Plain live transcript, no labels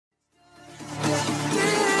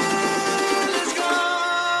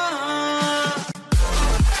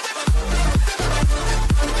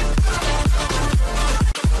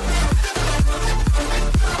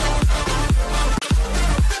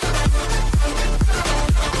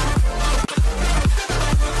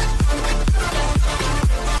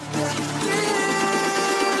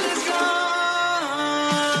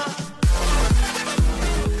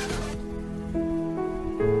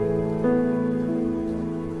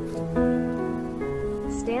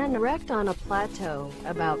and erect on a plateau,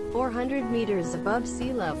 about 400 meters above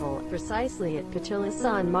sea level, precisely at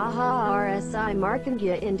Kachilisan Maha Rsi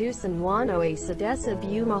Markangya Indusan Wanoe Sadesa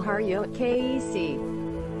Bu Maharyot Kec.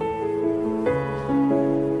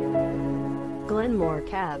 Glenmore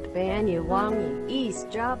Cab, By.Wayang,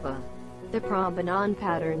 East Java. The Prambanan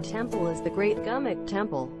pattern temple is the Great Gumuk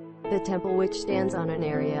Temple. The temple, which stands on an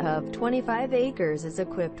area of 25 acres, is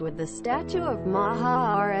equipped with the statue of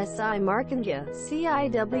Maha Rsi Markangya,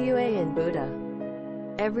 Ciwa and Buddha.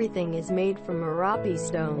 Everything is made from Marapi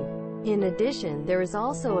stone. In addition, there is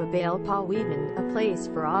also a Bale Pawidan, a place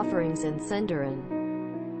for offerings and sendaran.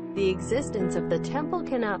 The existence of the temple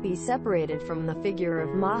cannot be separated from the figure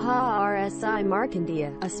of Maha Rsi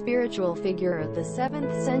Markandya, a spiritual figure of the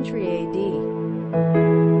 7th century AD.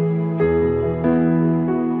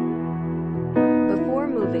 Before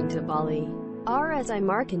moving to Bali, Rsi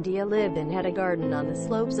Markandya lived and had a garden on the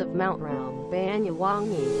slopes of Mount Raum,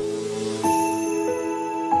 By.Wayang.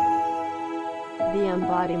 The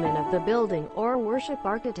embodiment of the building or worship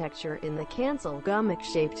architecture in the Kancil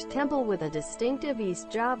Gumuk-shaped temple with a distinctive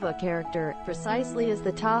East Java character, precisely as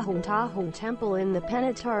the Tahung temple in the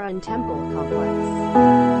Penataran temple complex.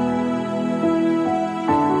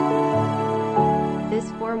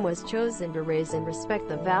 This form was chosen to raise and respect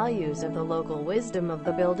the values of the local wisdom of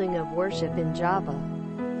the building of worship in Java.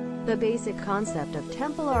 The basic concept of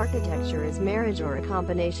temple architecture is marriage or a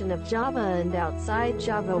combination of Java and outside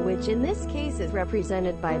Java, which in this case is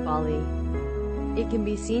represented by Bali. It can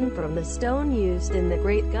be seen from the stone used in the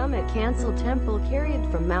Great Gumuk Kancil temple carried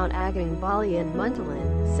from Mount Agung, Bali and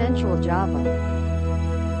Muntalan, Central Java.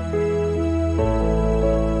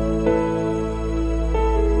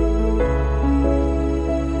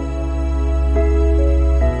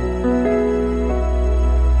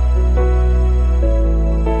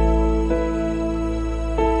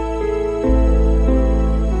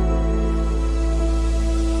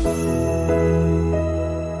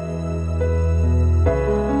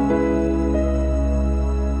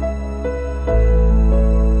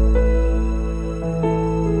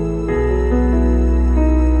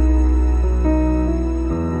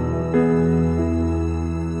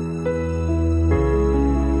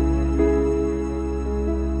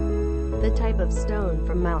 Stone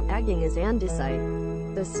from Mount Agung is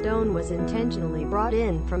andesite. The stone was intentionally brought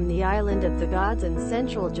in from the island of the gods in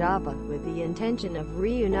Central Java, with the intention of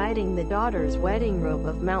reuniting the daughter's wedding robe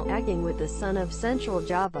of Mount Agung with the son of Central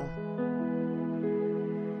Java.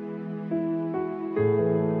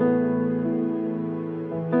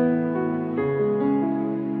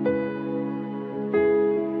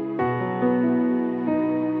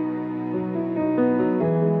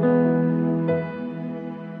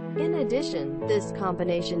 This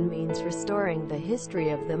combination means restoring the history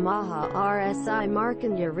of the Maha Rsi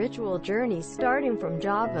Markandya ritual journey starting from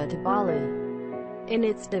Java to Bali. In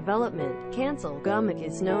its development, Kancil Gumuk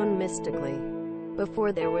is known mystically.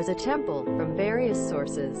 Before there was a temple, from various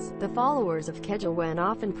sources, the followers of By.Wayang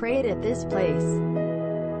often prayed at this place.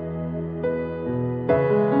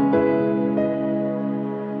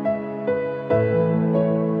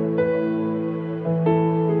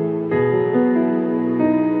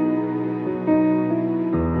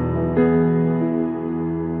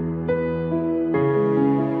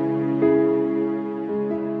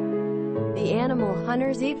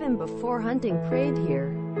 Hunters even before hunting prayed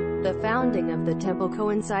here. The founding of the temple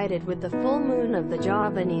coincided with the full moon of the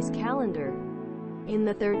Javanese calendar. In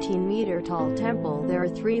the 13-meter-tall temple there are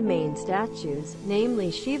 3 main statues, namely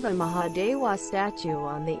Shiva Mahadewa statue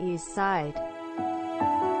on the east side,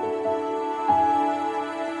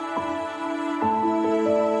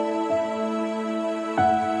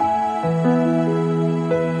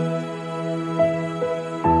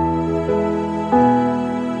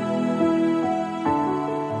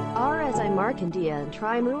 and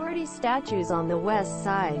Trimurti statues on the west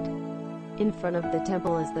side. In front of the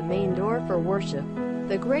temple is the main door for worship.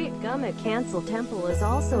 The Great Gumuk Kancil temple is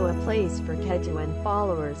also a place for By.Wayang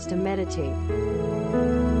followers to meditate.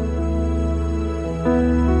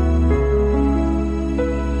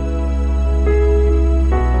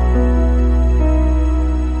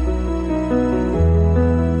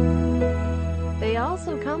 They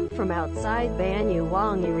also come from outside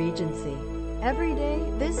By.Wayang Regency. Every day,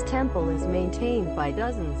 this temple is maintained by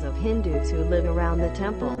dozens of Hindus who live around the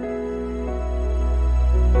temple.